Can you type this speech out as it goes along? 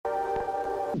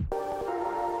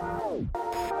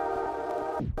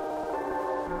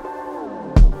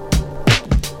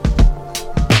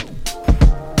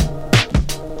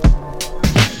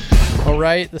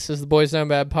right, this is the Boys Down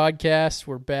Bad podcast.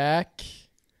 We're back.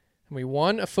 And we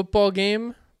won a football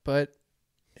game, but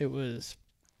it was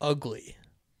ugly.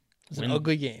 It was an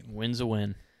ugly game. Win's a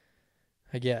win.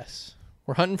 I guess.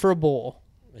 We're hunting for a bowl.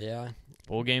 Yeah.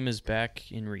 Bowl game is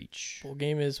back in reach. Bowl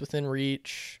game is within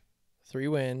reach. 3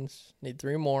 wins. Need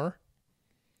 3 more.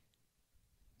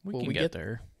 We can get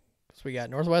there. So we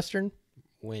got Northwestern.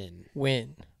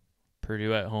 Win.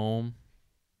 Purdue at home.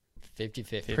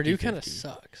 50-50. Purdue kind of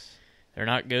sucks. They're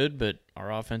not good, but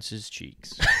our offense is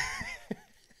cheeks.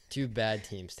 2 bad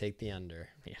teams. Take the under.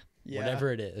 Yeah.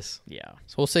 Whatever it is. Yeah.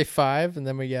 So we'll say 5, and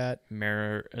then we got...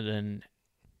 Then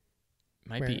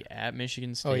might be at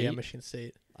Michigan State. Oh, yeah, Michigan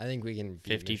State. I think we can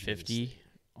beat 50-50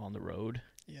 on the road.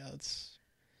 Yeah, it's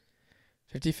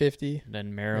 50-50.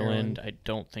 Then Maryland. I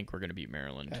don't think we're going to beat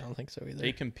Maryland. I don't think so either.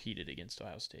 They competed against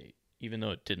Ohio State, even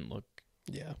though it didn't look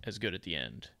as good at the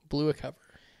end. Blew a cover.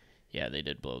 Yeah, they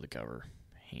did blow the cover.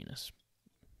 Heinous.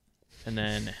 And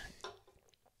then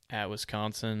at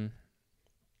Wisconsin,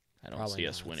 I don't see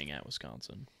us winning at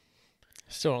Wisconsin.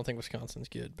 Still don't think Wisconsin's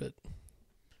good, but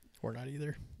we're not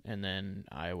either. And then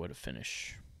Iowa to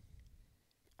finish.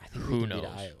 I think Who we can knows? beat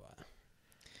Iowa.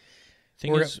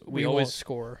 Thing is, we won't always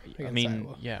score against I mean,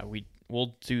 Iowa. yeah,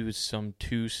 we'll do some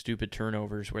 2 stupid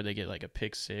turnovers where they get like a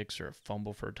pick 6 or a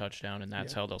fumble for a touchdown, and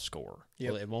that's how they'll score.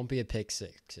 Well, it won't be a pick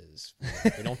 6.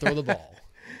 We don't throw the ball.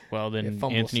 Well, then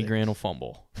Anthony Grant will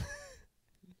fumble,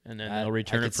 and then they'll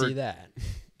return it for see that.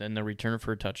 Then they'll return it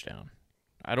for a touchdown.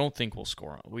 I don't think we'll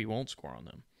score. We won't score on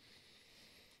them.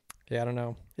 Yeah, I don't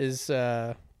know.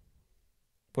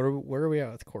 Where are we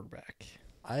at with quarterback?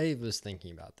 I was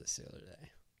thinking about this the other day.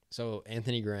 So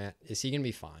Anthony Grant, is he going to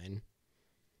be fine?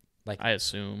 I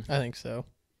assume. I think so.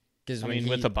 Because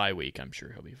with a bye week, I'm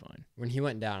sure he'll be fine. When he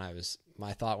went down,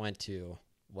 my thought went to,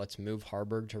 let's move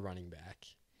Harburg to running back.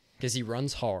 Because he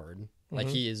runs hard. Like,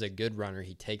 he is a good runner.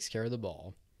 He takes care of the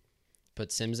ball.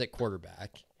 Put Sims at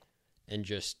quarterback and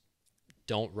just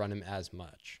don't run him as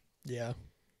much. Yeah.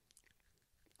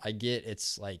 I get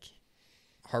it's like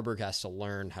Harburg has to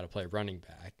learn how to play running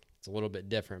back. It's a little bit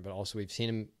different, but also we've seen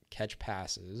him catch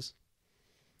passes.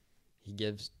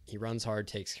 He runs hard,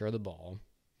 takes care of the ball.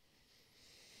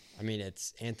 I mean,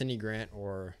 it's Anthony Grant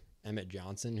or Emmett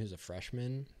Johnson, who's a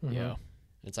freshman. Mm-hmm. Yeah.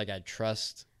 It's like I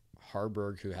trust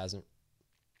Harburg, who hasn't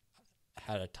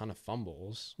had a ton of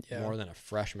fumbles, more than a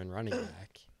freshman running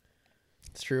back.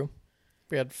 It's true.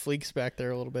 We had Fleeks back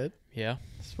there a little bit. Yeah.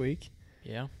 This week.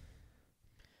 Yeah.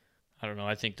 I don't know.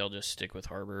 I think they'll just stick with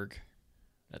Harburg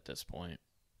at this point.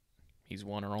 He's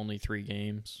won our only 3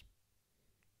 games.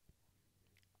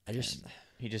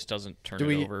 He just doesn't turn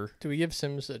it over. Do we give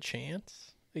Sims a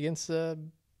chance against a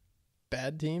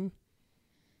bad team?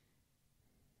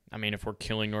 I mean, if we're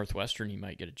killing Northwestern, he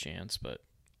might get a chance, but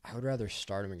I would rather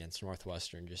start him against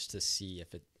Northwestern just to see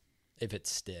if it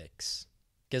sticks.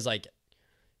 Because,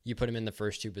 you put him in the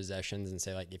first 2 possessions and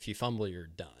say, if you fumble, you're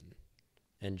done.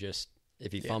 And just,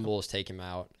 if he fumbles, take him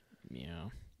out. Yeah.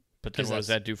 But then what does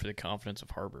that do for the confidence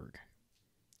of Harburg?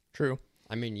 True.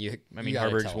 I mean,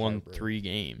 Harburg's won 3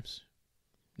 games.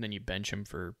 And then you bench him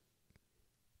for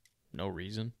no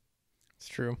reason. It's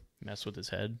true. Mess with his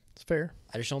head. It's fair.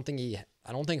 I just don't think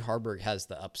I don't think Harburg has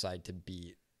the upside to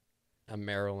beat a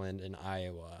Maryland and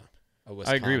Iowa, a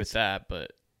Wisconsin. I agree with that,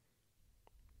 but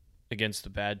against the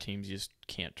bad teams, you just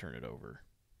can't turn it over.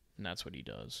 And that's what he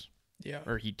does. Yeah.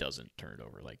 Or he doesn't turn it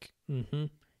over.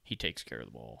 He takes care of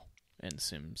the ball, and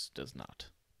Sims does not.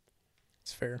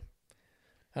 It's fair.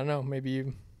 I don't know. Maybe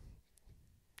you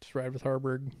just ride with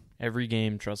Harburg. Every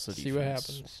game, trust the defense. See what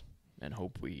happens. And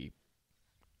hope we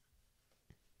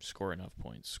score enough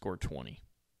points. Score 20.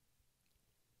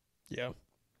 Yeah.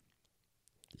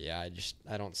 Yeah,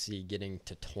 I don't see getting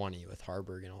to 20 with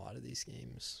Harburg in a lot of these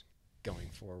games going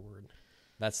forward.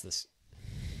 That's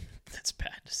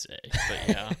bad to say, but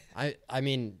yeah. I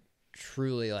mean,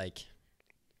 truly,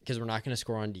 because we're not going to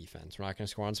score on defense. We're not going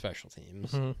to score on special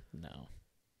teams. Mm-hmm. No.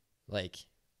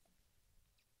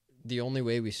 The only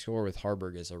way we score with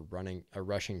Harburg is a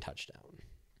rushing touchdown.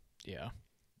 Yeah.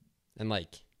 And,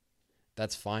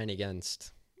 that's fine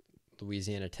against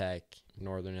Louisiana Tech,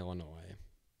 Northern Illinois.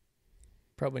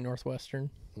 Probably Northwestern.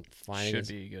 Fine. Should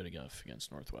be good enough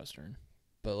against Northwestern.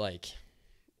 But,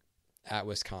 at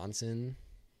Wisconsin,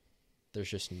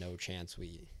 there's just no chance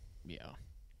we... Yeah.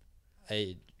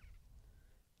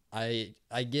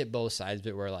 I get both sides of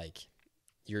it where,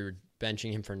 you're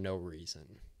benching him for no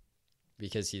reason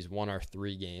because he's won our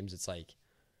 3 games. It's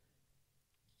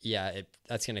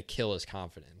that's going to kill his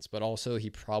confidence. But also,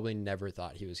 he probably never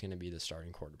thought he was going to be the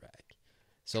starting quarterback.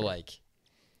 So, sure.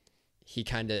 He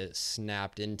kind of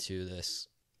snapped into this,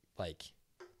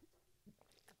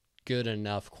 good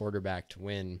enough quarterback to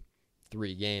win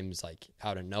 3 games, like,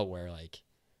 out of nowhere. Like,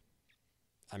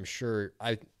 I'm sure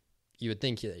you would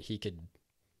think that he could.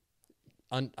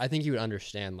 I think you would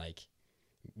understand, like,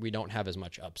 we don't have as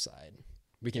much upside.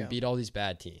 We can beat all these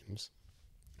bad teams,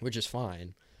 which is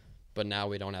fine, but now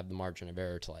we don't have the margin of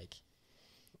error to, like,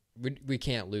 we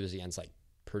can't lose against, like,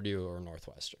 Purdue or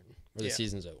Northwestern, or the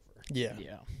season's over. Yeah.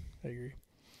 Yeah. I agree.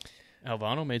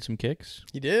 Alvano made some kicks.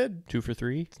 He did. 2 for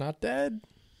 3. It's not dead.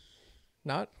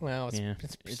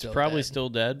 It's It's probably dead, still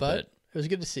dead, but it was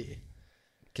good to see.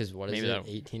 Because what is Maybe it, that'll-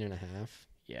 18 and a half?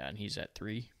 yeah, and he's at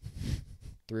 3.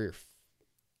 3 or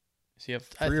Does he have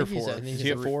I 3 or think he's 4? at- I think Does he's he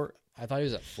have at 4? I thought he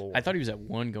was at 4. I thought he was at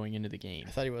 1 going into the game.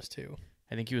 I thought he was too.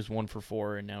 I think he was 1 for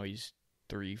 4, and now he's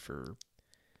 3 for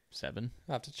 7.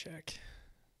 I'll have to check.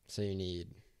 So you need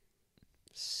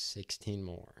 16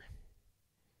 more.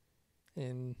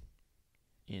 In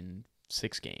In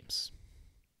 6 games.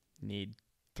 Need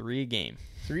 3 a game.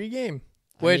 3 a game.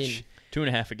 I Which, mean,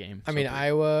 2.5 a game. I mean, So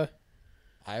Iowa,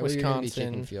 Iowa, you're going to be Wisconsin.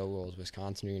 kicking field goals.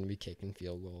 Wisconsin, you're going to be kicking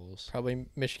field goals. probably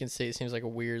Michigan State seems like a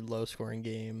weird low-scoring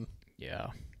game. yeah.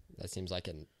 That seems like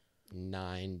a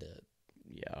 9 to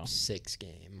Yeah. 6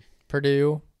 game.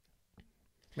 Purdue,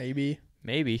 maybe.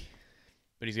 Maybe.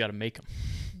 But he's got to make them.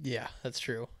 Yeah, that's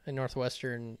true. And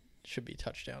Northwestern should be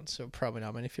touchdowns, so probably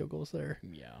not many field goals there.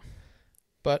 Yeah.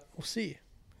 But we'll see.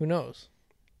 Who knows?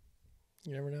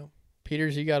 You never know.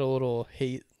 Peters, you got a little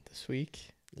hate this week.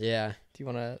 Yeah. Do you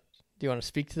want to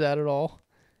speak to that at all?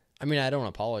 I mean, I don't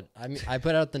apologize. I mean, I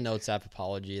put out the Notes app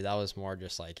apology. That was more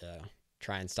just like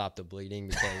try and stop the bleeding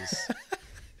because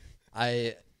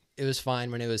it was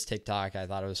fine when it was TikTok. I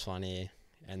thought it was funny.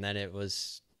 And then it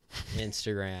was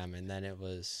Instagram, and then it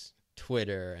was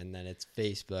Twitter, and then it's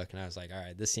Facebook. And I was like, all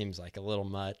right, this seems like a little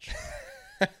much.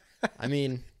 I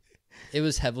mean, it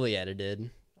was heavily edited.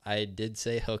 I did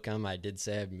say hook 'em. I did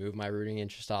say I'd move my rooting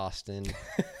interest to Austin.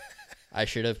 I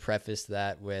should have prefaced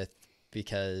that with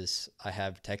because I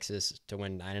have Texas to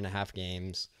win 9.5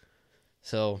 games.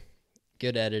 So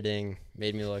good editing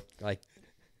made me look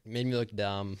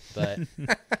dumb, but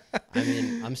I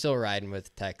mean, I'm still riding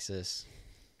with Texas.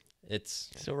 It's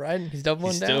Still riding. He's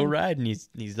doubling He's down. still riding.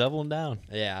 He's doubling down.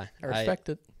 yeah. I respect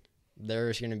it.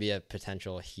 There's going to be a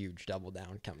potential huge double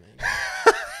down coming.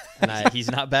 And he's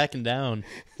not backing down.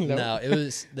 Nope. No, it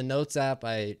was the Notes app.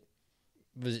 It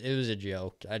was a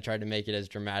joke. I tried to make it as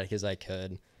dramatic as I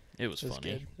could. It was It was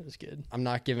funny. good. It was good. I'm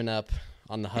not giving up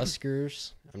on the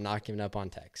Huskers. I'm not giving up on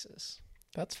Texas.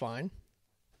 That's fine.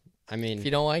 I mean, If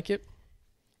you don't like it,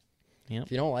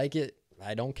 if you don't like it,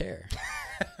 I don't care.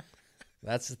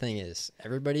 That's the thing is,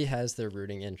 everybody has their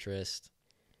rooting interest.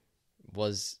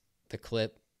 Was the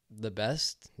clip the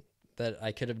best that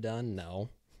I could have done? No.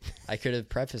 I could have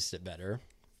prefaced it better,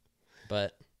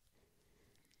 but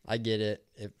I get it.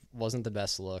 It wasn't the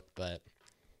best look, but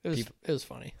it was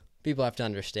funny. people have to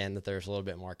understand that there's a little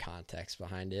bit more context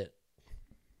behind it.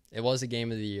 It was a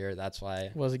game of the year. That's why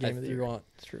It was a game of the year. on-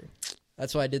 It's true.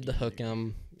 That's why I did the hook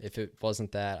 'em. If it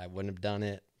wasn't that, I wouldn't have done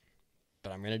it.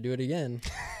 But I'm gonna do it again.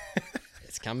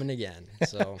 It's coming again.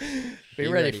 So Be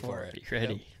ready for it. Be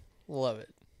ready. Love it.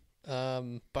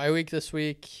 Bye week this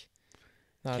week.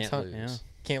 Not a Can't ton. lose. Yeah.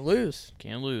 Can't lose.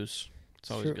 Can't lose.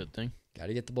 It's always True. a good thing. Got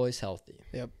to get the boys healthy.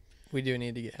 We do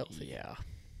need to get healthy. Yeah.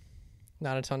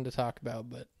 Not a ton to talk about,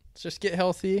 but let's just get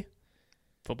healthy.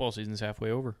 Football season's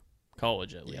halfway over.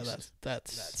 College, at least. Yeah, That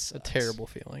that's a sucks. terrible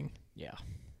feeling. Yeah.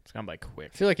 It's gone by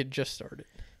quick. I feel like it just started.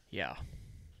 Yeah.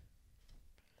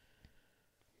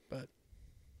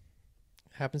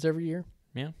 Happens every year.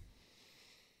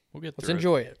 We'll get Let's through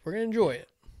enjoy it. We're gonna enjoy it. it.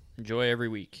 Enjoy every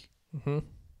week. Mm-hmm.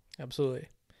 Absolutely.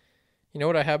 You know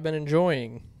what I have been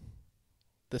enjoying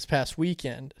this past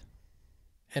weekend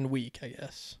and week, I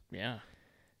guess. Yeah.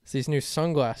 It's these new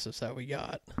sunglasses that we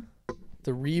got.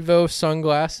 The Revo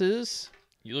sunglasses.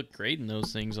 You look great in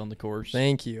those things on the course.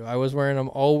 Thank you. I was wearing them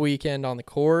all weekend on the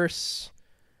course.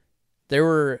 They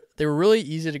were really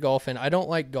easy to golf in. I don't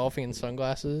like golfing in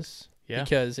sunglasses Yeah.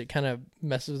 because it kind of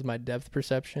messes with my depth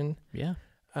perception. Yeah.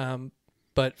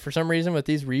 But for some reason with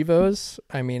these Revos,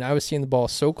 I mean, I was seeing the ball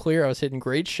so clear. I was hitting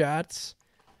great shots.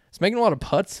 I was making a lot of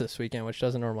putts this weekend, which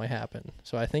doesn't normally happen.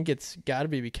 So I think it's got to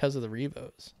be because of the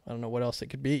Revos. I don't know what else it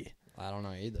could be. I don't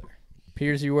know either.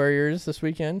 Peters, you wear yours this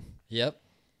weekend? Yep.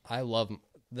 I love 'em.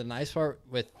 The nice part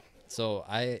so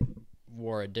I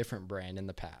wore a different brand in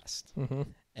the past. Mm-hmm.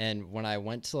 And when I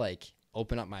went to like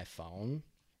open up my phone,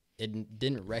 it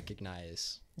didn't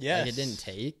recognize. Yes. Like it didn't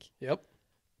take. Yep.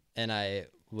 And I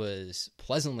was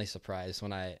pleasantly surprised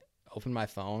when I opened my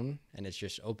phone and it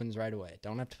just opens right away.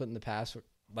 Don't have to put in the password.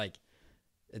 Like,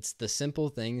 it's the simple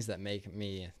things that make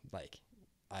me like,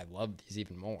 I love these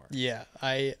even more. Yeah,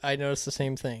 I noticed the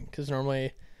same thing because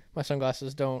normally my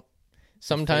sunglasses don't.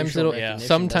 Sometimes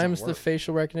the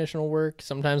facial recognition will work.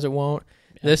 Sometimes it won't.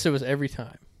 Yeah. It was every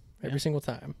time, every single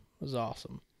time. It was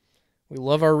awesome. We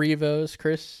love our Revos.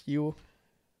 Chris, you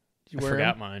I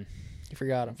forgot mine. You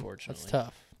forgot them. Unfortunately, that's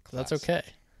tough. That's okay.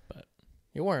 But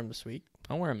you wore them this week.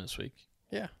 I'll wear them this week.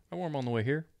 Yeah, I wore them on the way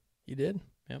here. You did.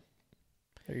 Yep.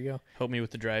 There you go. Help me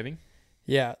with the driving.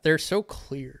 Yeah, they're so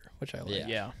clear, which I like.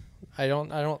 Yeah.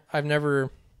 I've never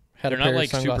had they're a pair not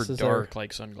like of sunglasses super dark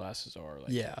like sunglasses are.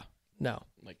 Like, yeah. No.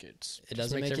 Like it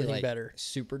doesn't make it like better.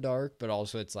 Super dark, but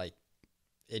also it's like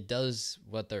it does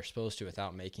what they're supposed to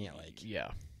without making it like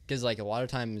Because like a lot of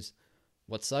times,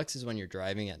 what sucks is when you're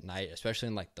driving at night, especially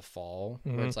in like the fall,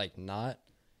 where it's like not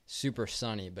super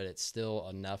sunny, but it's still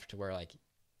enough to where like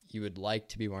you would like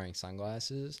to be wearing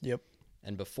sunglasses. Yep.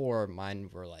 And before mine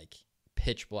were like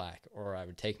pitch black, or I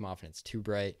would take them off and it's too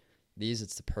bright. These,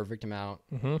 it's the perfect amount,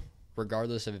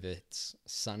 regardless of if it's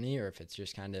sunny or if it's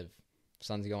just kind of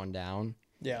sun's going down.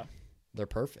 Yeah. They're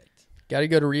perfect. Got to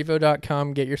go to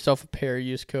revo.com, get yourself a pair,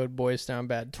 use code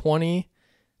BoysDownBad20,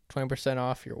 20%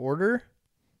 off your order.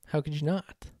 How could you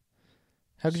not?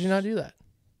 How could you not do that?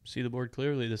 See the board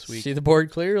clearly this week. See the board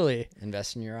clearly.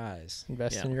 Invest in your eyes.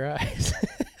 Invest in your eyes.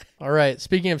 All right.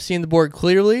 Speaking of seeing the board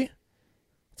clearly,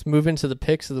 let's move into the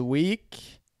picks of the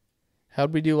week.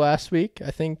 How'd we do last week? I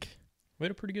think we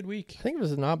had a pretty good week. I think it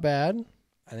was not bad.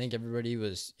 I think everybody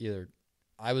was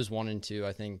I was 1-2.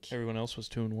 I think everyone else was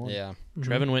 2-1. Yeah.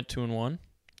 Trevin went 2-1.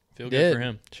 Feel good for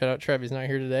him. Shout out Trev. He's not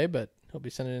here today, but he'll be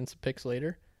sending in some picks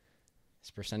later. His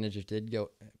percentage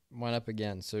went up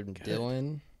again. So good.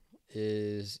 Dylan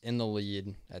is in the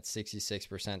lead at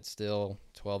 66% still,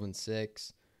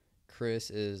 12-6.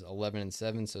 Chris is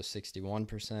 11-7, so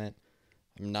 61%.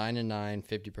 I'm 9-9,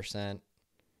 50%.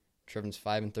 Trevin's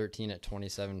 5-13 at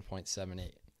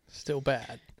 27.78. Still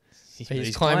bad.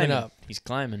 He's climbing up. He's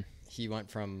climbing. He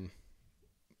went from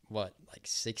like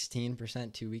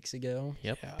 16% 2 weeks ago.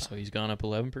 Yep. Yeah. So he's gone up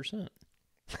 11%.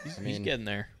 He's getting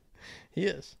there. He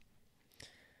is.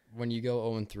 When you go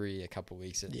 0-3 a couple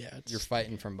weeks, you're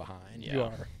fighting from behind. Yeah. You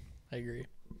are. I agree.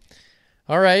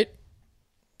 All right.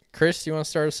 Chris, do you want to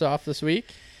start us off this week?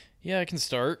 Yeah, I can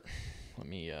start. Let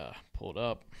me pull it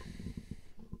up.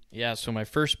 Yeah, so my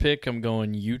first pick, I'm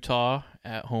going Utah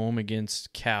at home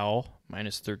against Cal,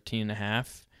 minus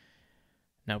 13.5.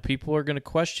 Now, people are going to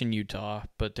question Utah,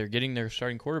 but they're getting their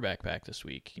starting quarterback back this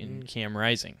week in Cam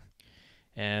Rising.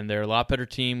 And they're a lot better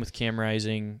team with Cam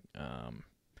Rising.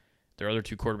 Their other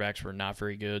two quarterbacks were not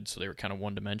very good, so they were kind of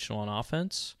one-dimensional on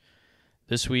offense.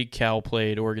 This week, Cal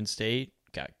played Oregon State,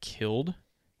 got killed.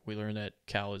 We learned that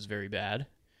Cal is very bad.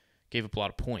 Gave up a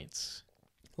lot of points.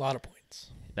 A lot of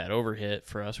points. That overhit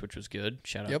for us, which was good.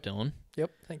 Shout out Dylan. Yep,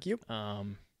 thank you.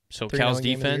 So Cal's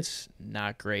defense,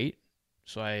 not great.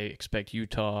 So I expect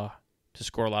Utah to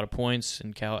score a lot of points,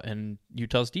 and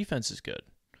Utah's defense is good.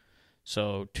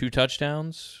 So 2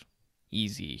 touchdowns,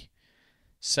 easy.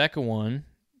 Second one,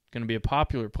 going to be a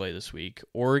popular play this week.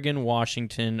 Oregon,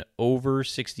 Washington, over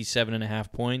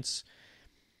 67.5 points.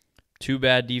 2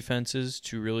 bad defenses,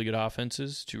 2 really good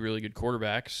offenses, 2 really good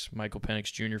quarterbacks. Michael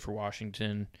Penix Jr. for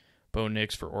Washington, Bo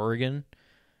Nix for Oregon.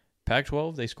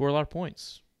 Pac-12, they score a lot of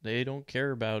points. They don't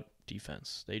care about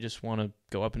defense. They just want to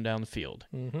go up and down the field.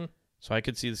 Mm-hmm. So I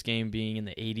could see this game being in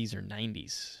the 80s or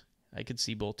 90s. I could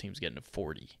see both teams getting to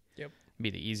 40. Yep. Be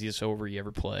the easiest over you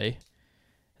ever play.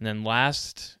 And then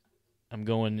last, I'm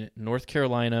going North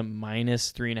Carolina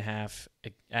minus 3.5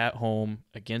 at home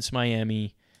against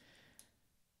Miami.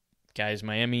 Guys,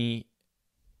 Miami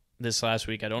this last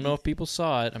week, I don't know if people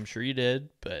saw it. I'm sure you did,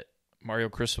 but Mario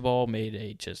Cristobal made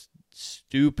a just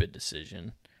stupid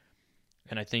decision.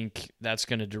 And I think that's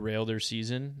going to derail their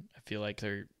season. I feel like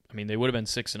they would have been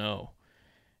 6-0.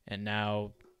 And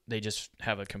now they just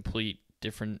have a complete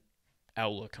different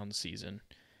outlook on the season.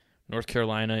 North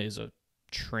Carolina is a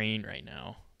train right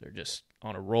now. They're just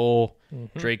on a roll.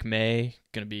 Mm-hmm. Drake May,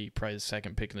 going to be probably the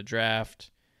second pick in the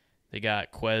draft. They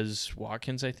got Quez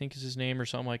Watkins, I think is his name, or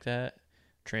something like that.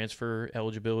 Transfer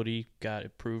eligibility got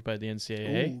approved by the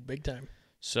NCAA. Ooh, big time.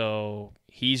 So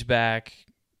he's back.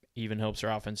 Even helps their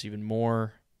offense even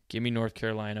more. Give me North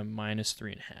Carolina minus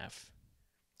 3.5.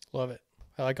 Love it.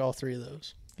 I like all 3 of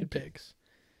those. Good picks.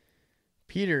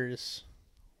 Peters,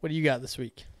 what do you got this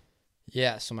week?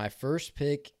 Yeah, so my first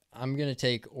pick, I'm going to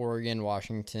take Oregon,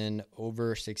 Washington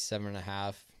over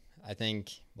 67.5. I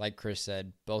think, like Chris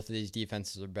said, both of these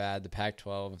defenses are bad. The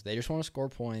Pac-12, they just want to score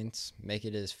points, make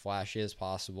it as flashy as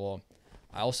possible.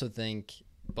 I also think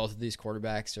both of these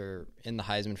quarterbacks are in the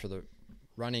Heisman for the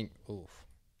running. Oof.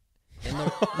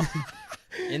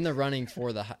 in the running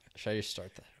for the should I just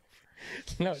start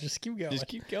that? No, just keep going. Just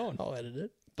keep going. I'll edit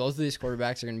it. Both of these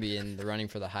quarterbacks are going to be in the running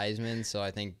for the Heisman, so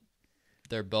I think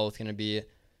they're both going to be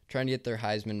trying to get their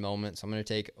Heisman moment. So I'm going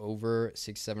to take over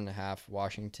 67.5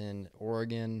 Washington,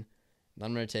 Oregon. And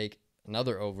I'm going to take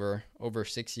another over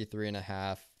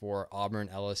 63.5 for Auburn,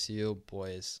 LSU.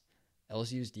 Boys,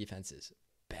 LSU's defense is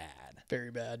bad.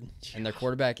 Very bad. And their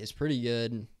quarterback is pretty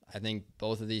good. I think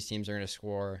both of these teams are going to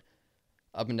score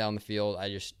up and down the field.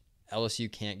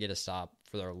 LSU can't get a stop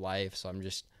for their life, so I'm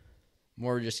just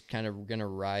kind of going to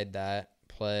ride that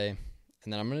play.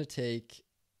 And then I'm going to take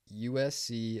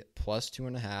USC plus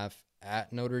 2.5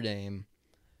 at Notre Dame.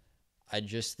 I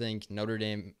just think Notre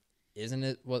Dame isn't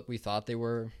it what we thought they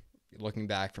were. Looking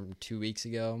back from 2 weeks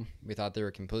ago, we thought they were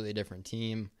a completely different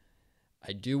team.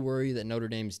 I do worry that Notre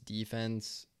Dame's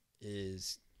defense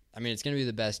it's going to be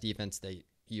the best defense that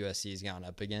USC has gone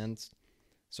up against.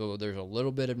 So there's a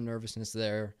little bit of nervousness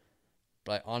there.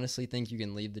 But I honestly think you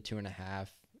can leave the 2.5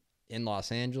 in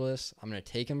Los Angeles. I'm going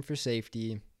to take them for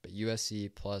safety, but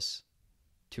USC plus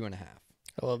 2.5.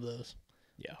 I love those.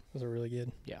 Yeah. Those are really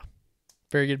good. Yeah.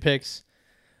 Very good picks.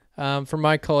 For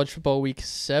my college football week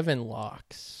 7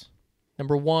 locks.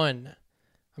 Number 1,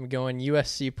 I'm going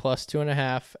USC plus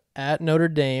 2.5 at Notre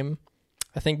Dame.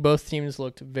 I think both teams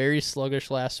looked very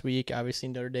sluggish last week. Obviously,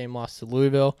 Notre Dame lost to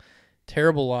Louisville.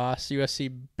 Terrible loss.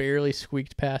 USC barely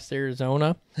squeaked past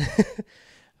Arizona.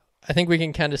 I think we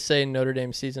can kind of say Notre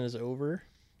Dame's season is over.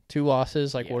 2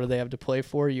 losses. What do they have to play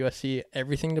for? USC,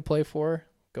 everything to play for.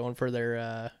 Going for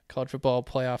their college football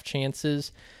playoff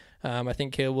chances. I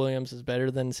think Caleb Williams is better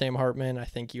than Sam Hartman. I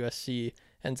think USC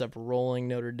ends up rolling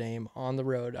Notre Dame on the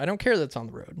road. I don't care that it's on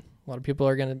the road. A lot of people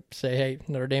are going to say, hey,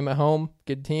 Notre Dame at home,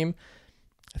 good team.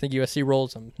 I think USC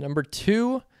rolls them. Number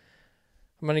 2,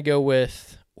 I'm going to go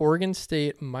with Oregon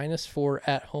State -4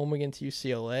 at home against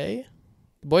UCLA.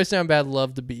 The boys down bad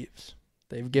love the Beavs.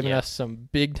 They've given us some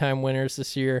big-time winners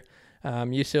this year.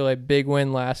 UCLA, big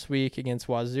win last week against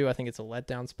Wazoo. I think it's a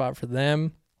letdown spot for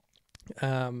them.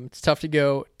 It's tough to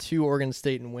go to Oregon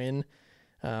State and win.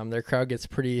 Their crowd gets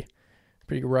pretty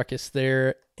ruckus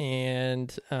there. And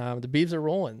the Beavs are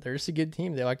rolling. They're just a good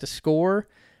team. They like to score.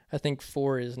 I think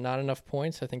 4 is not enough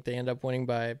points. I think they end up winning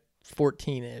by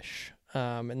 14-ish.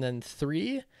 And then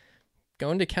 3,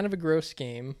 going to kind of a gross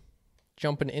game,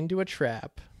 jumping into a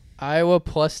trap. Iowa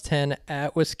plus 10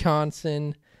 at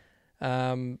Wisconsin.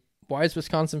 Why is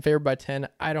Wisconsin favored by 10?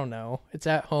 I don't know. It's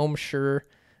at home, sure.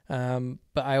 But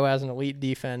Iowa has an elite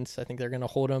defense. I think they're going to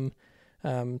hold them.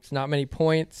 It's not many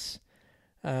points.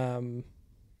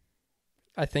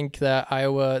 I think that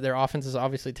Iowa, their offense is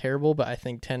obviously terrible, but I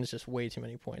think 10 is just way too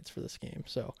many points for this game.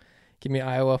 So give me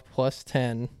Iowa plus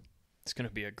 10. It's going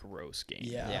to be a gross game.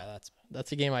 Yeah,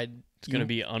 that's a game It's going to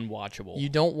be unwatchable. You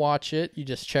don't watch it. You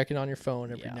just check it on your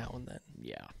phone every now and then.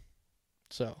 Yeah.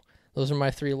 So those are my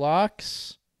 3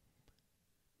 locks.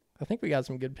 I think we got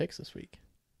some good picks this week.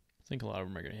 I think a lot of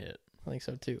them are going to hit. I think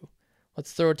so too.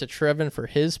 Let's throw it to Trevin for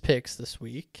his picks this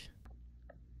week.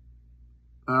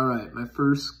 All right, my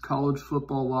first college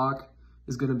football lock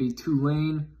is going to be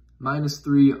Tulane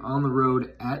 -3 on the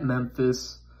road at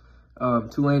Memphis.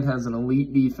 Tulane has an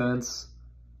elite defense.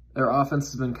 Their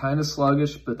offense has been kind of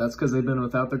sluggish, but that's because they've been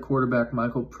without their quarterback,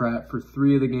 Michael Pratt, for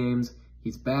 3 of the games.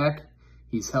 He's back.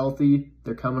 He's healthy.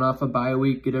 They're coming off a bye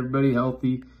week. Get everybody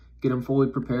healthy. Get them fully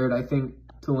prepared. I think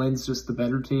Tulane's just the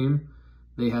better team.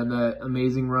 They had that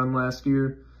amazing run last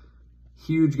year.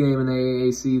 Huge game in the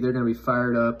AAC. They're going to be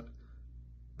fired up.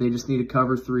 They just need to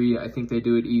cover 3. I think they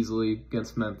do it easily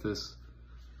against Memphis.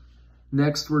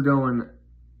 Next, we're going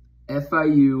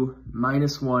FIU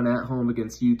 -1 at home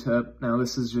against UTEP. Now,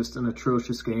 this is just an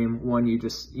atrocious game. One, you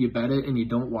bet it and you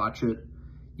don't watch it.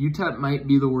 UTEP might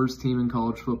be the worst team in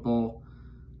college football.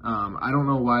 I don't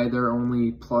know why they're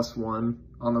only +1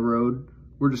 on the road.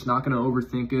 We're just not going to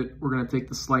overthink it. We're going to take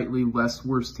the slightly less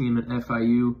worst team at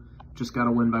FIU. Just got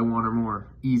to win by 1 or more.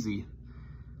 Easy.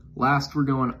 Last, we're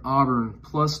going Auburn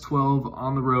 +12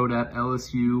 on the road at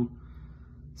LSU.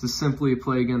 This is simply a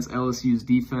play against LSU's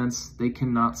defense. They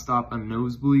cannot stop a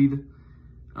nosebleed.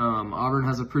 Auburn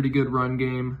has a pretty good run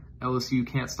game. LSU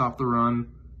can't stop the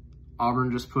run.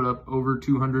 Auburn just put up over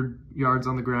 200 yards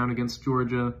on the ground against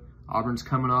Georgia. Auburn's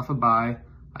coming off a bye.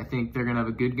 I think they're going to have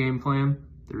a good game plan.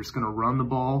 They're just going to run the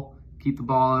ball, keep the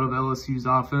ball out of LSU's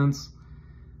offense.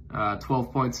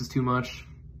 12 points is too much.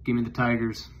 Give me the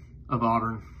Tigers of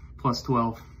Auburn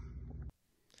 +12.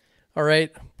 All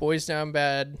right, boys down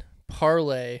bad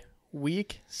parlay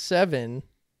week 7.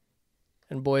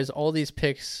 And boys, all these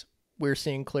picks we're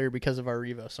seeing clear because of our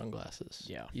Revo sunglasses.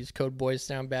 Yeah. Use code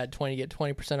boysdownbad20 to get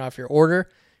 20% off your order.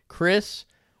 Chris,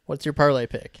 what's your parlay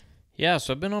pick? Yeah,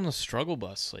 so I've been on the struggle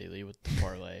bus lately with the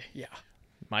parlay. Yeah.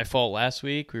 My fault last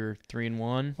week. We were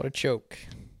 3-1. What a choke.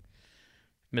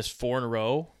 Missed 4 in a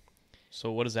row.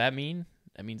 So what does that mean?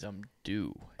 That means I'm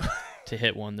due to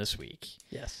hit one this week.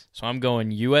 Yes. So I'm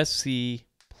going USC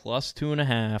plus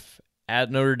 2.5 at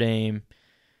Notre Dame.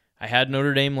 I had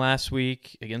Notre Dame last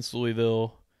week against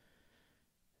Louisville.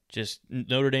 Just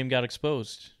Notre Dame got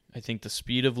exposed. I think the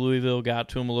speed of Louisville got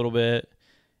to them a little bit,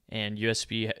 and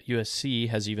USC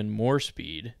has even more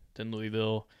speed than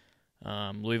Louisville.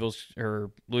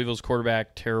 Louisville's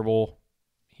quarterback, terrible.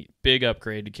 Big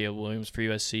upgrade to Caleb Williams for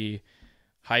USC.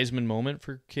 Heisman moment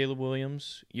for Caleb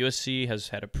Williams. USC has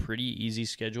had a pretty easy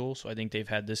schedule, so I think they've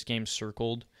had this game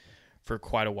circled for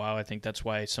quite a while. I think that's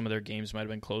why some of their games might have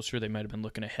been closer. They might have been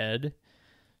looking ahead.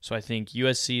 So I think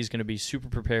USC is going to be super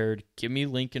prepared. Give me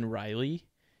Lincoln Riley.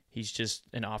 He's just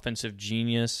an offensive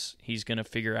genius. He's going to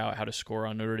figure out how to score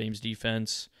on Notre Dame's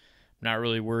defense. I'm not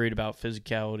really worried about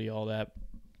physicality, all that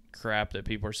crap that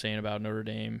people are saying about Notre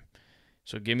Dame.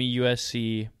 So give me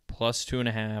USC plus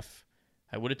 2.5.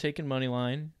 I would have taken money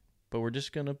line, but we're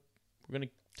going to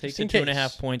take the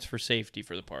 2.5 points for safety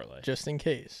for the parlay. Just in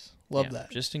case. Love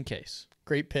that. Just in case.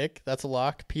 Great pick. That's a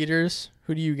lock. Peters,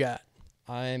 who do you got?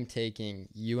 I'm taking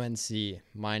UNC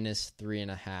minus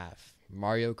 3.5.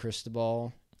 Mario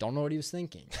Cristobal, don't know what he was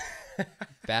thinking.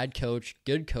 Bad coach,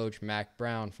 good coach, Mac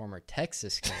Brown, former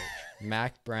Texas coach.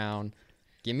 Mac Brown,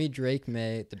 give me Drake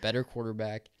May, the better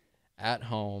quarterback, at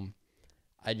home.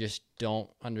 I just don't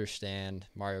understand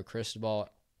Mario Cristobal.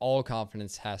 All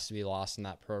confidence has to be lost in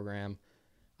that program.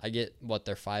 I get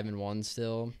they're 5-1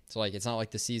 still. So like it's not like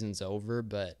the season's over,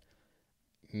 but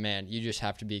man, you just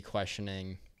have to be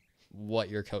questioning what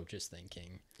your coach is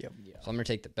thinking. Yep. Yeah. So I'm gonna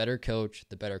take the better coach,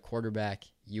 the better quarterback,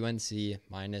 UNC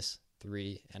minus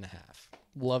 3.5.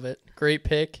 Love it. Great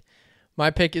pick. My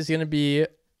pick is gonna be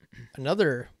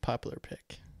another popular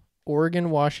pick. Oregon,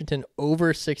 Washington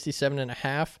over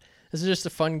 67.5. This is just a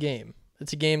fun game.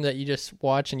 It's a game that you just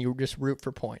watch and you just root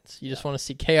for points. You just want to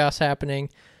see chaos happening.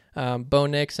 Bo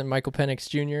Nix and Michael Penix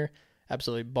Jr.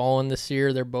 absolutely balling this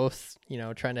year. They're both,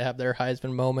 trying to have their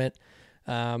Heisman moment.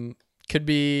 Could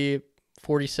be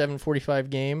 47-45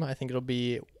 game. I think it'll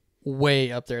be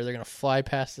way up there. They're going to fly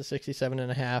past the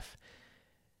 67.5.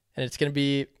 And it's going to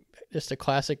be just a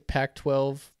classic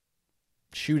Pac-12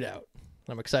 shootout.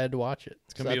 I'm excited to watch it.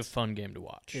 It's going to be a fun game to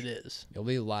watch. It is. You'll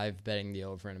be live betting the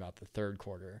over in about the third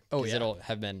quarter. Oh, yeah. It'll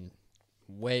have been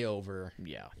way over.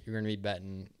 Yeah. You're going to be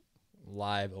betting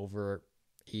live over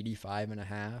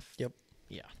 85.5. Yep.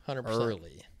 Yeah, 100%.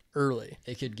 Early.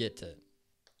 It could get to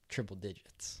triple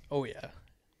digits. Oh, yeah.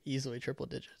 Easily triple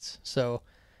digits. So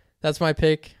that's my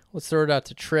pick. Let's throw it out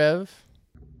to Trev.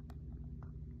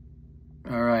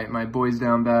 All right, my boys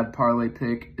down bad parlay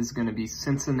pick is going to be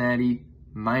Cincinnati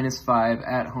 -5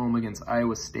 at home against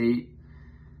Iowa State.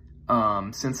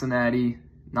 Cincinnati,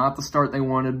 not the start they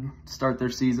wanted to start their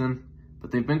season,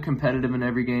 but they've been competitive in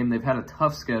every game. They've had a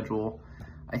tough schedule.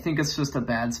 I think it's just a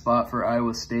bad spot for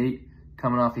Iowa State,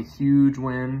 coming off a huge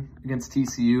win against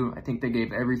TCU. I think they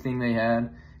gave everything they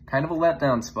had. Kind of a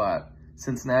letdown spot.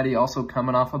 Cincinnati also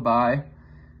coming off a bye,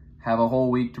 have a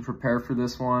whole week to prepare for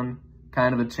this one.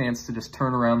 Kind of a chance to just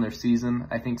turn around their season.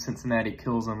 I think Cincinnati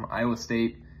kills them. Iowa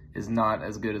State is not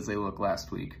as good as they look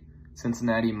last week.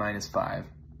 Cincinnati -5.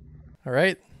 All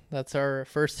right. That's our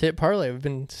first hit parlay. We've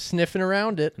been sniffing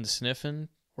around it. And sniffing.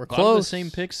 We're A lot of the close.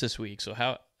 same picks this week, so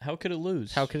how could it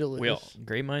lose? How could it lose?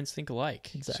 Great minds think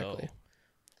alike. Exactly. So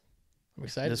I'm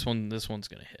excited. this one's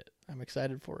going to hit. I'm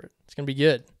excited for it. It's going to be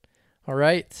good. All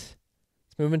right.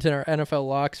 Let's move into our NFL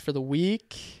locks for the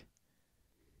week.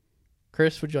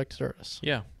 Chris, would you like to start us?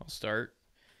 Yeah, I'll start.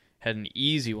 Had an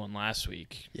easy one last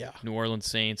week. Yeah. New Orleans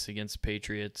Saints against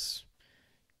Patriots.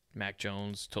 Mac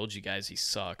Jones, told you guys he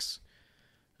sucks.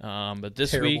 But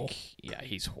this Terrible. week, yeah,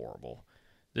 he's horrible.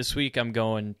 This week I'm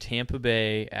going Tampa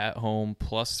Bay at home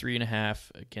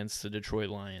 +3.5 against the Detroit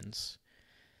Lions.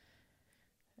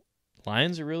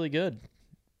 Lions are really good,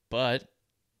 but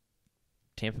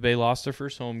Tampa Bay lost their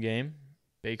first home game.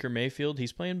 Baker Mayfield,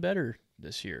 he's playing better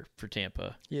this year for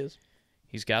Tampa. He is.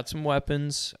 He's got some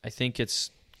weapons. I think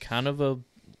it's kind of a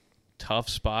tough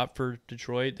spot for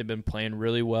Detroit. They've been playing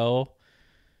really well.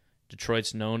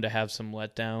 Detroit's known to have some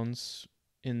letdowns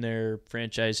in their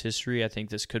franchise history. I think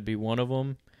this could be one of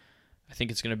them. I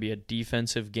think it's going to be a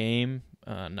defensive game.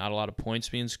 Not a lot of points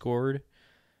being scored.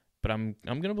 But I'm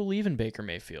going to believe in Baker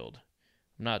Mayfield.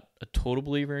 I'm not a total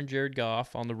believer in Jared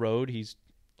Goff on the road. He's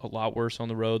a lot worse on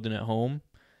the road than at home.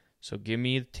 So give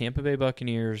me the Tampa Bay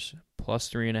Buccaneers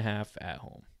 +3.5 at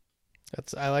home.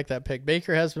 I like that pick.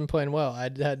 Baker has been playing well. I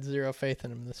had zero faith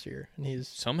in him this year, and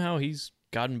Somehow he's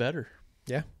gotten better.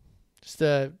 Yeah, Just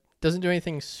doesn't do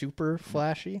anything super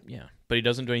flashy. Yeah, but he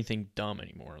doesn't do anything dumb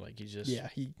anymore. Like he just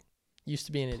He used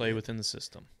to be an play idiot. within the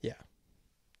system.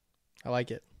 I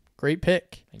like it. Great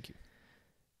pick. Thank you.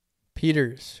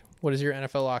 Peters, what is your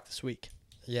NFL lock this week?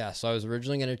 Yeah, so I was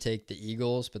originally going to take the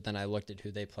Eagles, but then I looked at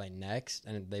who they play next,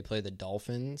 and they play the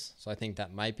Dolphins. So I think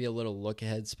that might be a little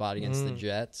look-ahead spot against the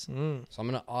Jets. So I'm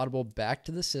going to audible back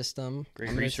to the system. Great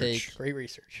I'm gonna research. take Great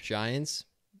research. Giants,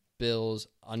 Bills,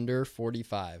 under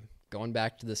 45. Going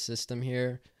back to the system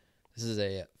here, this is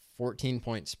a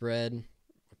 14-point spread.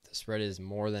 If the spread is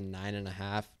more than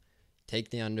 9.5, take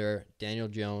the under. Daniel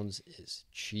Jones is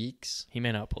cheeks. He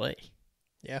may not play.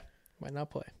 Yeah, might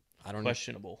not play. I don't know.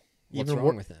 Questionable. What's Even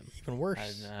wrong with him? Even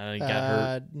worse. He got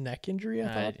hurt. Neck injury,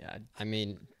 I thought. I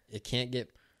mean, it can't get...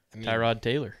 I mean, Tyrod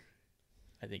Taylor,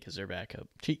 I think, is their backup.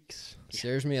 Cheeks.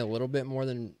 scares me a little bit more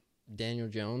than Daniel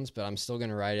Jones, but I'm still going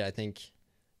to ride it. I think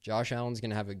Josh Allen's going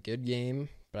to have a good game,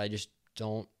 but I just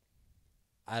don't...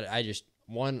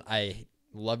 I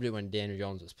loved it when Daniel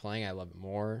Jones was playing. I love it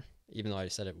more, even though I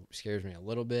said it scares me a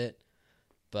little bit.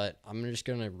 But I'm just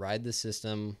going to ride the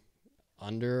system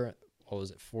under, what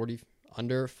was it, 40...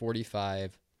 Under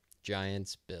 45,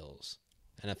 Giants, Bills,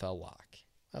 NFL lock.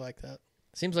 I like that.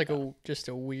 Seems like just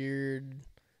a weird...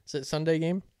 Is it Sunday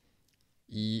game?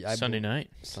 Sunday night.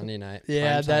 Sunday night.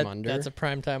 Yeah, Primetime under. that's a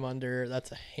primetime under.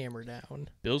 That's a hammer down.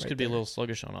 Bills right could be a there. little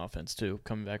sluggish on offense, too,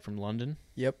 coming back from London.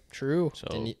 Yep, true.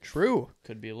 So True.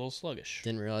 could be a little sluggish.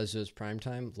 Didn't realize it was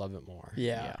primetime. Love it more.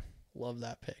 Yeah. Love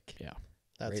that pick. Yeah.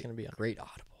 That's Great- going to be Great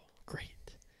audible. great.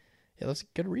 Yeah, that's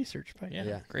good research by you.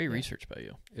 Yeah. Great research by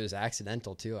you. It was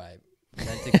accidental, too. I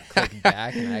meant to click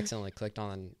back, and I accidentally clicked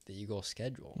on the Eagles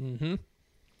schedule. Mm-hmm.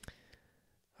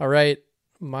 All right.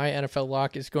 My NFL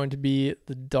lock is going to be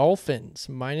the Dolphins,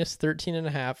 minus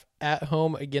 13.5 at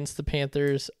home against the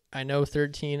Panthers. I know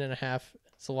 13.5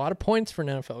 is a lot of points for an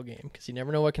NFL game because you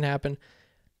never know what can happen.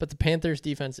 But the Panthers'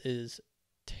 defense is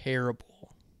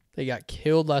terrible. They got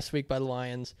killed last week by the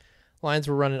Lions. Lions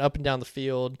were running up and down the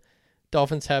field.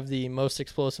 Dolphins have the most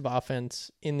explosive offense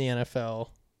in the NFL.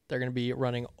 They're going to be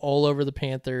running all over the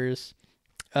Panthers.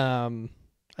 I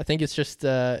think it's just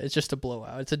a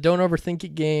blowout. It's a don't overthink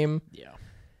it game. Yeah.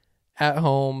 At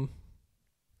home,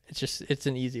 it's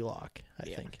an easy lock, I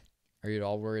think. Are you at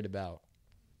all worried about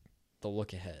the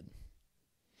look ahead?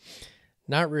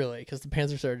 Not really, because the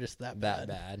Panthers are just that bad.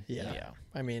 That bad? Yeah.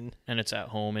 I mean, And it's at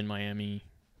home in Miami.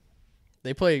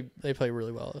 they play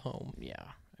really well at home. Yeah.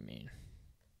 I mean,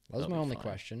 That was They'll my be only fine.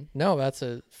 question. No, that's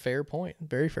a fair point.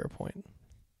 Very fair point.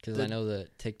 Because I know the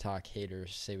TikTok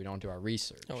haters say we don't do our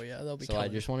research. Oh yeah, they'll be. So I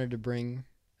coming. just wanted to bring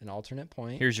an alternate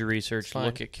point. here's your research. It's fine.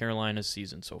 Look at Carolina's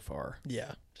season so far.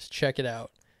 Yeah, just check it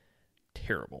out.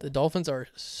 Terrible. The Dolphins are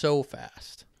so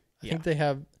fast. I think they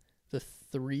have the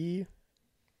 3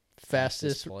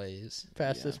 fastest plays.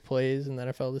 plays in the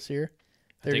NFL this year.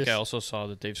 I think I also saw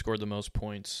that they've scored the most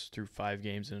points through 5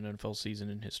 games in an NFL season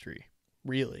in history.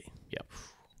 Really. Yep.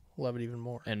 Love it even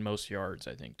more. And most yards,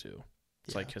 I think, too.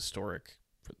 It's Yeah. like historic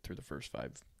through the first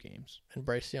 5 games. And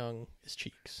Bryce Young is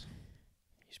cheeks.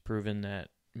 He's proven that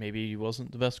maybe he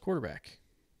wasn't the best quarterback.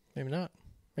 Maybe not.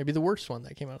 Maybe the worst one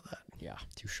that came out of that. Yeah.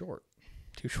 Too short.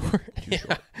 Too short.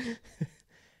 Short.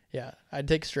 Yeah, I'd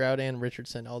take Stroud and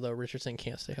Richardson, although Richardson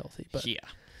can't stay healthy. But yeah.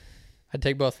 I'd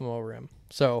take both of them over him.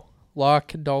 So,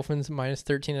 lock Dolphins minus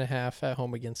 13.5 at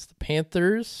home against the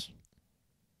Panthers.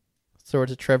 Throw it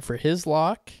to Trev for his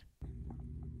lock.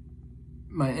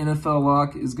 My NFL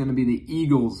lock is going to be the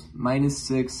Eagles, minus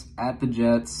 6 at the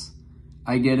Jets.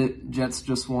 I get it, Jets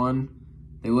just won.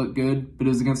 They look good, but it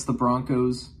was against the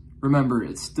Broncos. Remember,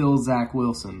 it's still Zach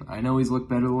Wilson. I know he's looked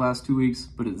better the last 2 weeks,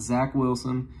 but it's Zach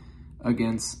Wilson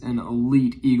against an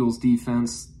elite Eagles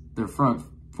defense. Their front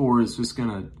four is just going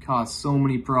to cause so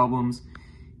many problems.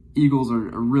 Eagles are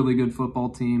a really good football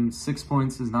team. 6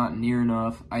 points is not near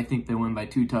enough. I think they win by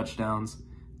 2 touchdowns.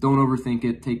 Don't overthink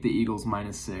it. Take the Eagles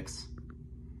minus 6.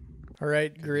 All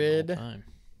right, grid. All time.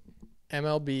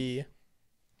 MLB.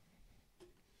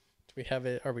 Do we have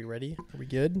it? Are we ready? Are we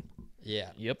good? Yeah.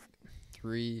 Yep.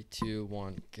 3, 2,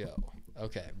 1, go.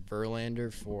 Okay.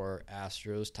 Verlander for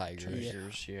Astros, Tigers.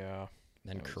 Tigers, yeah.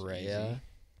 Then That was Correa easy.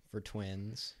 for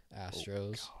Twins,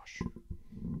 Astros. Oh, gosh.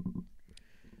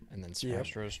 And then Yep.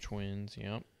 Astros, Twins,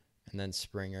 yep. and then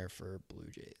Springer for Blue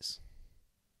Jays.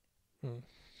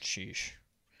 Sheesh.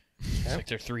 It's like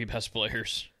their 3 best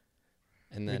players.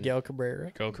 And then Miguel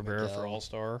Cabrera. Go Cabrera for Miguel.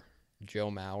 All-Star. Joe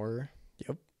Mauer,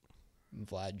 Yep.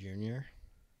 Vlad Jr.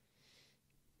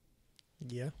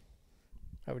 Yeah.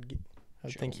 I would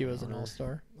Joe think he was an Mauer.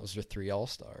 all-star. Those are 3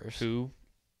 All-Stars. Who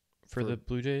for the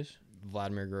Blue Jays?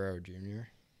 Vladimir Guerrero Jr.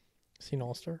 Is he an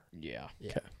all-star? Yeah. Yeah.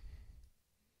 Okay.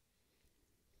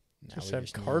 Now Just we have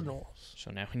need- Cardinals.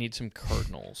 So now we need some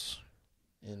Cardinals.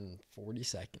 in 40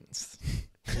 seconds.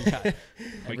 We got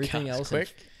everything got else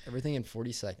quick. everything in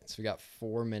 40 seconds. We got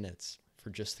 4 minutes for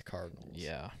just the Cardinals.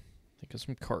 Yeah. Think of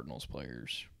some Cardinals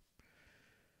players.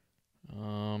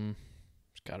 There's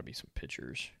got to be some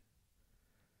pitchers.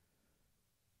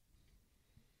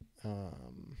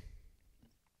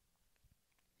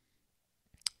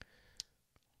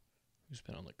 Who's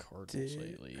been on the Cardinals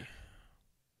lately?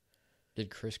 Did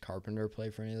Chris Carpenter play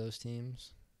for any of those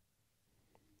teams?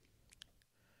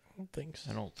 I don't think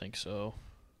so. I don't think so.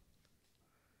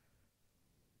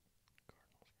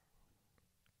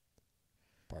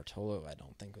 Bartolo, I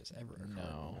don't think was ever a No.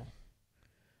 Cardinal.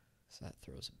 So that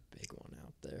throws a big one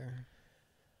out there.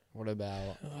 What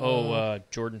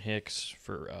about Jordan Hicks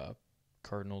for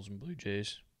Cardinals and Blue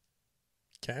Jays.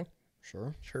 Okay.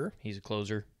 sure? He's a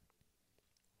closer.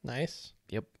 Nice.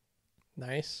 Yep.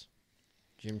 Nice.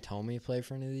 Jim Thome play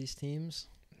for any of these teams?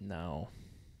 No.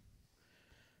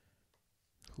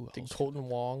 Who else? Did Colton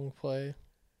Wong play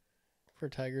for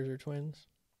Tigers or Twins?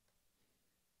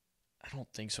 I don't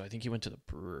think so. I think he went to the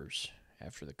Brewers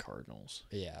after the Cardinals.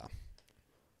 Yeah.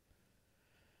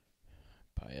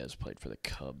 Baez played for the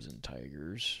Cubs and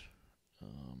Tigers.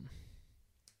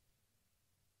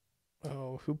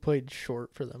 Oh, who played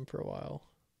short for them for a while?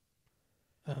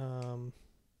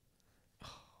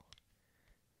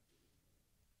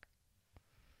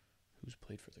 Who's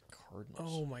played for the Cardinals?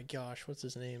 Oh my gosh, what's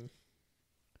his name?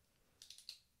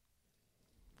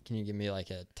 Can you give me like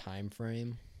a time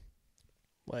frame?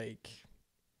 Like,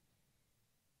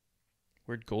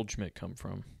 Where'd Goldschmidt come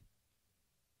from?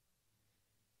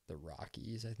 The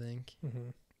Rockies, I think.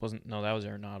 No, that was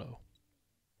Arenado.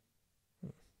 I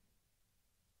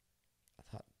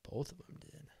thought both of them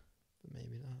did, but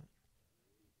maybe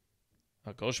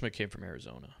not. Goldschmidt came from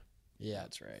Arizona. Yeah,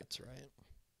 That's right. That's right.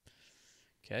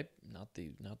 Okay,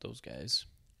 not those guys.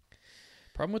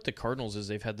 Problem with the Cardinals is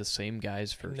they've had the same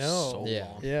guys for so Yeah.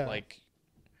 long. Yeah. Like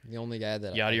The only guy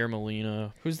that Yadier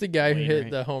Molina, who's the guy who hit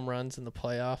Wainwright. the home runs in the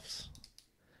playoffs?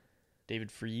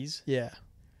 David Freese. Yeah.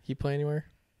 He play anywhere?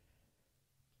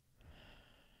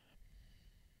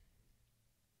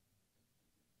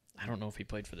 I don't know if he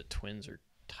played for the Twins or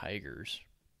Tigers.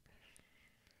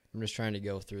 I'm just trying to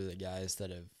go through the guys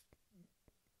that have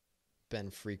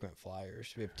been frequent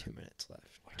flyers. We have 2 minutes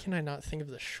left. Why can I not think of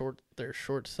their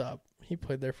shortstop? He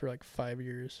played there for like 5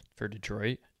 years. For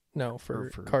Detroit? No, Or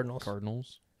for Cardinals.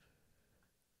 Cardinals.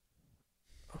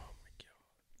 Oh my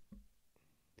god.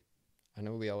 I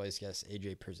know we always guess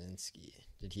AJ Przinsky.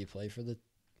 Did he play for the?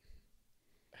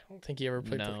 I don't think he ever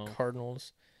played for No. the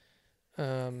Cardinals.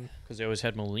 Because they always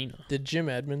had Molina. Did Jim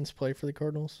Edmonds play for the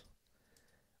Cardinals?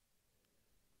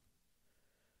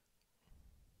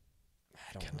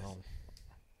 I don't know.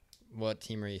 What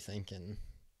team are you thinking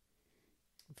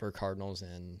for Cardinals?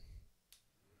 And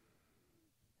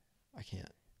I can't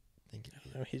think of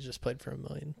it. No, he's just played for a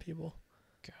million people.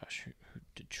 Gosh, who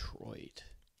Detroit?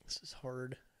 This is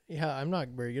hard. Yeah, I'm not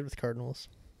very good with Cardinals.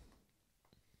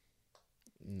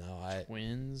 No,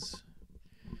 Twins.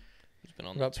 Who's been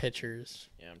on What about the pitchers?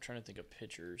 Yeah, I'm trying to think of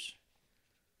pitchers.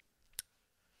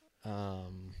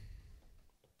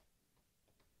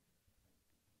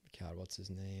 God, what's his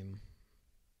name?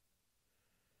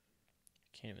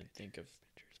 Can't even think of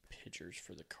pitchers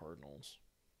for the Cardinals.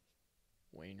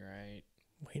 Wainwright,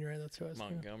 Wainwright, that's who I was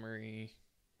thinking. Montgomery.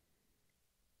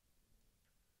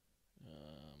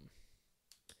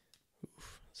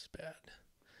 It's bad.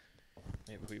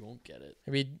 Maybe we won't get it.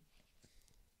 Maybe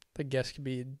the guess could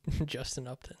be Justin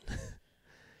Upton.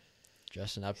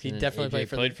 Justin Upton. He and definitely AJ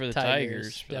played For the Tigers,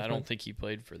 Tigers, but I definitely. don't think he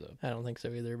played for the. I don't think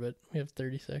so either, but we have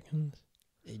 30 seconds.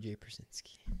 AJ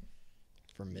Przinsky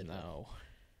for middle. No.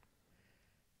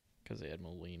 Because they had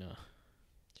Molina.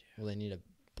 Well, they need a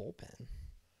bullpen.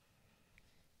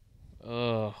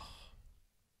 Ugh.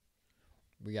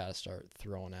 We got to start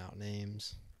throwing out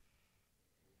names.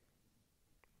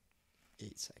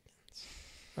 8 seconds.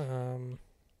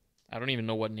 I don't even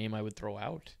know what name I would throw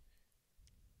out.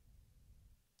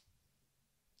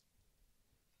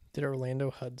 Did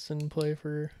Orlando Hudson play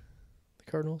for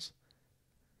the Cardinals?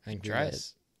 I think Try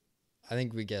it. I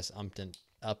think we guess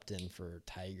Upton for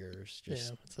Tigers. Yeah,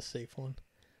 it's a safe one.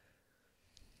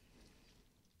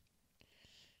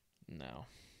 No.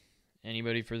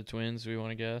 Anybody for the Twins we want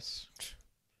to guess?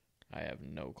 I have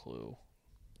no clue.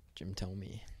 Jim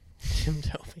Thome. Jim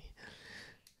Thome.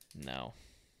 No.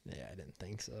 Yeah, I didn't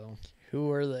think so. Who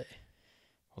are they?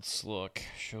 Let's look.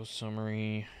 Show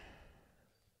summary.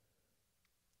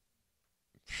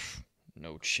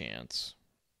 No chance.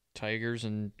 Tigers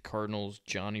and Cardinals,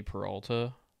 Johnny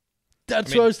Peralta.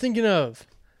 That's I mean- what I was thinking of.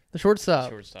 The shortstop.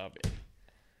 Shortstop. Yeah.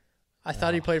 I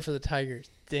thought he played for the Tigers.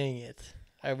 Dang it.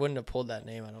 I wouldn't have pulled that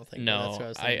name, I don't think. No, That's who I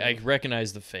was thinking I of.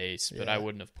 recognize the face, but Yeah. I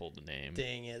wouldn't have pulled the name.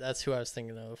 Dang it. That's who I was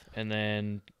thinking of. And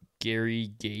then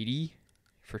Gary Gady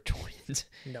for Twins.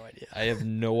 No idea. I have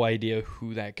no idea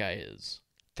who that guy is.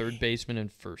 Third baseman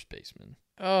and first baseman.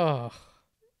 Oh.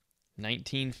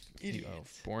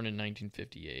 Born in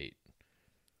 1958.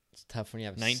 It's tough when you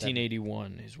have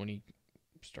 1981 is when he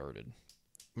started.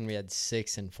 When we had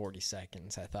 6 and 40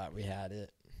 seconds, I thought we had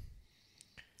it.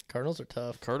 Cardinals are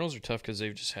tough. Cardinals are tough because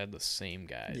they've just had the same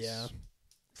guys Yeah.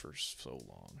 for so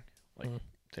long. Like,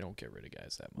 they don't get rid of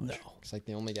guys that No. much. It's like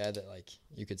the only guy that, like,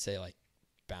 you could say, like,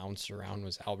 bounced around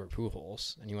was Albert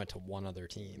Pujols, and he went to one other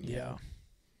team. Yeah.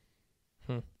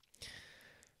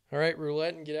 All right,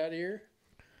 roulette and get out of here.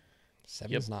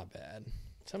 7's not bad.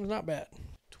 Something's not bad.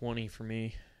 20 for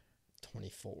me.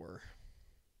 24.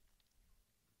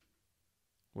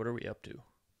 What are we up to?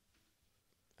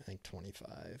 I think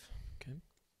 25.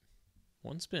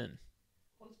 One spin.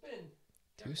 One spin.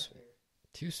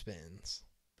 Two spins.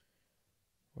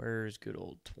 Where's good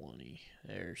old 20?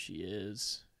 There she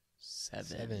is.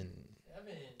 7.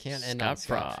 Can't end Scott on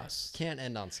Scott Frost. Can't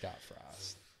end on Scott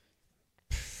Frost.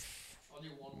 I'll do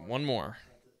One more.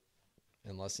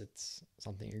 Unless it's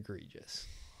something egregious.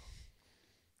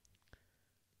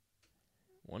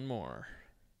 One more.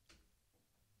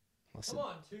 Unless, Come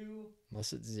on, 2.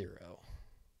 unless it's 0.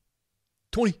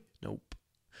 20. Nope.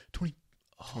 20.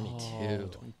 22.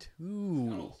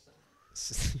 22.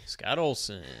 Scott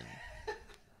Olsen.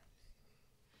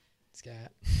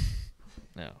 Scott.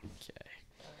 Okay.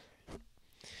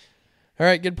 All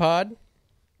right, good pod.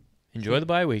 Enjoy the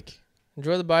bye week.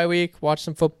 Enjoy the bye week. Watch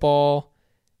some football.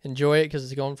 Enjoy it because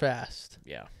it's going fast.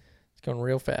 Yeah. It's going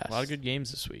real fast. A lot of good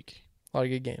games this week. A lot of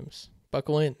good games.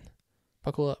 Buckle in.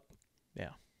 Buckle up. Yeah.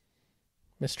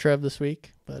 Missed Trev this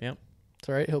week, but Yep. it's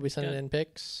all right. He'll be sending Good. in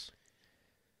picks.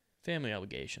 Family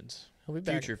obligations. He'll be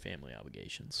back. Future family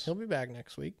obligations. He'll be back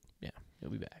next week. He'll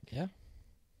be back. Yeah.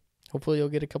 Hopefully, you'll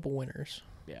get a couple winners.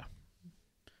 Yeah.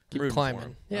 Keep rooting for climbing.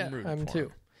 him. Yeah, I'm rooting I'm for too.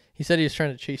 him. He said he was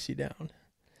trying to chase you down.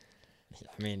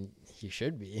 I mean, he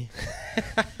should be.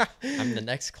 I'm the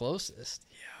next closest.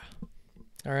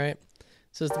 All right.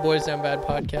 This is the Boys Down Bad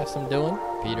podcast. I'm Dylan.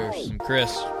 Peters. And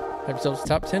Chris. Have yourselves a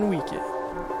top 10 weekend.